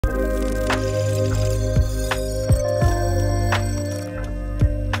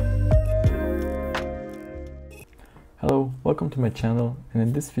welcome to my channel, and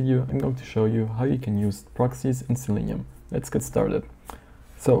in this video I'm going to show you how you can use proxies in Selenium. Let's get started.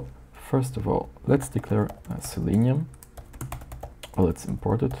 So first of all, let's declare Selenium, or let's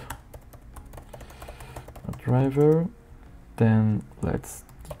import it, a driver, then let's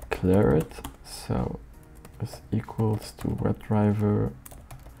declare it, so this equals to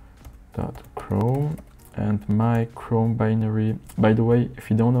WebDriver.Chrome. And my Chrome binary, by the way, if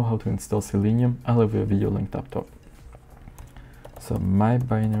you don't know how to install Selenium, I'll have a video linked up top. So my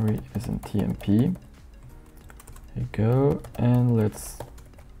binary is in TMP. There you go, and let's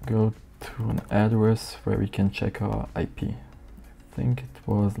go to an address where we can check our IP. I think it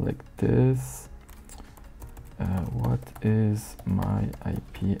was like this. What is my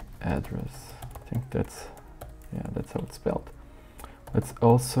IP address? I think that's how it's spelled. Let's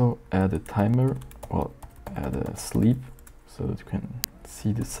also add a timer, well, add a sleep so that you can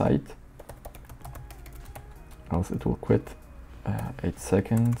see the site, else it will quit 8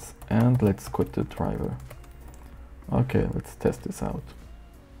 seconds, and let's quit the driver. Okay, let's test this out.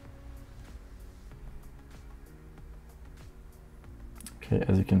 Okay,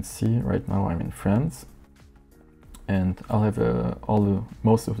 as you can see right now I'm in France, and I'll have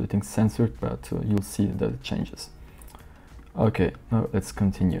most of the things censored, but you'll see that it changes. Okay, now let's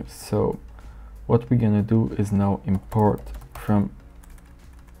continue. So what we're gonna do is now import from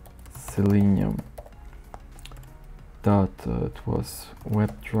Selenium it was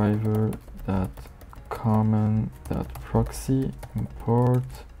WebDriver.common.proxy, import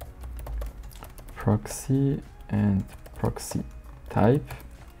proxy and proxy type.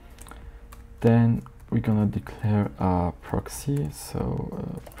 Then we're gonna declare a proxy,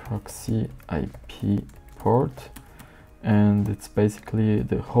 so proxy IP port, and it's basically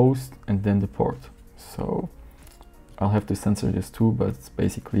the host and then the port. So I'll have to censor this too, but it's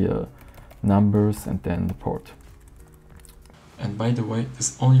basically numbers and then the port. And by the way,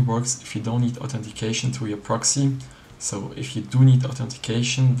 this only works if you don't need authentication through your proxy. So if you do need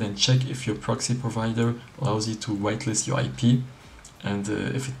authentication, then check if your proxy provider allows you to whitelist your IP. And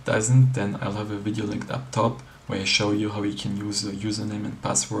if it doesn't, then I'll have a video linked up top where I show you how you can use a username and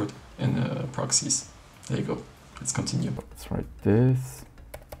password in proxies. There you go. Let's continue. Let's write this.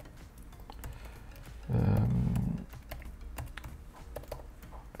 There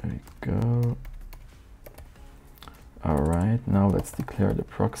you go. Alright, now let's declare the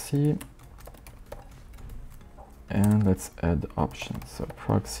proxy. And let's add the options. So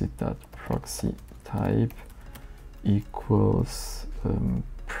proxy.proxy type equals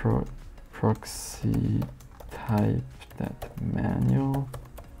proxy type manual.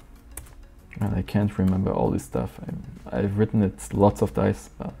 And I can't remember all this stuff. I've written it lots of times,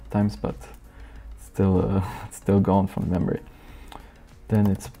 but still, it's still gone from memory. Then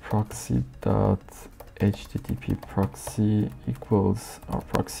it's proxy.http proxy equals our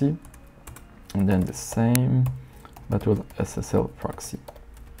proxy, and then the same, but with SSL proxy.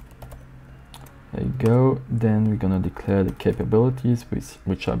 There you go. Then we're gonna declare the capabilities,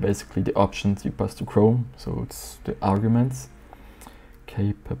 which are basically the options you pass to Chrome. So it's the arguments.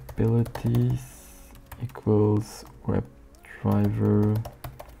 Capabilities equals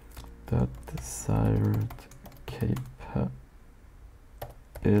WebDriver.desired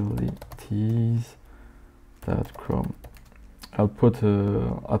capabilities.Chrome. I'll put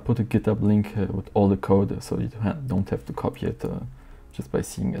a GitHub link with all the code, so you don't have to copy it just by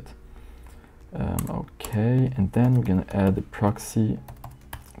seeing it. Okay, and then we're gonna add a proxy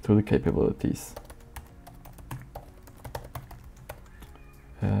to the capabilities.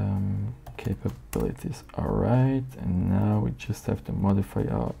 Capabilities. Alright, and now we just have to modify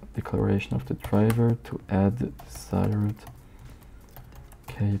our declaration of the driver to add the desired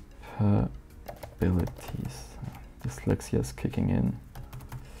capabilities. Dyslexia is kicking in.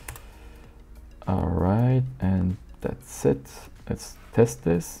 Alright, and that's it. Let's test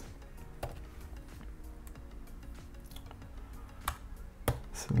this.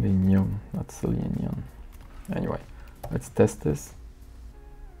 Selenium, not Selenium. Anyway, let's test this.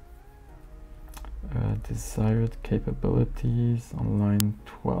 Desired capabilities on line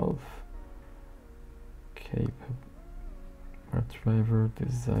 12. WebDriver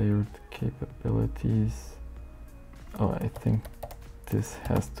desired capabilities. Oh, I think this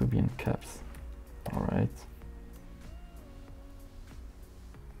has to be in caps. All right.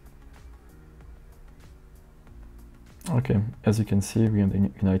 Okay, as you can see, we're in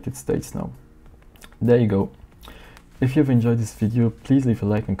the United States now. There you go. If you've enjoyed this video, please leave a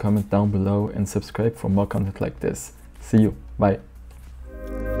like and comment down below and subscribe for more content like this. See you. Bye.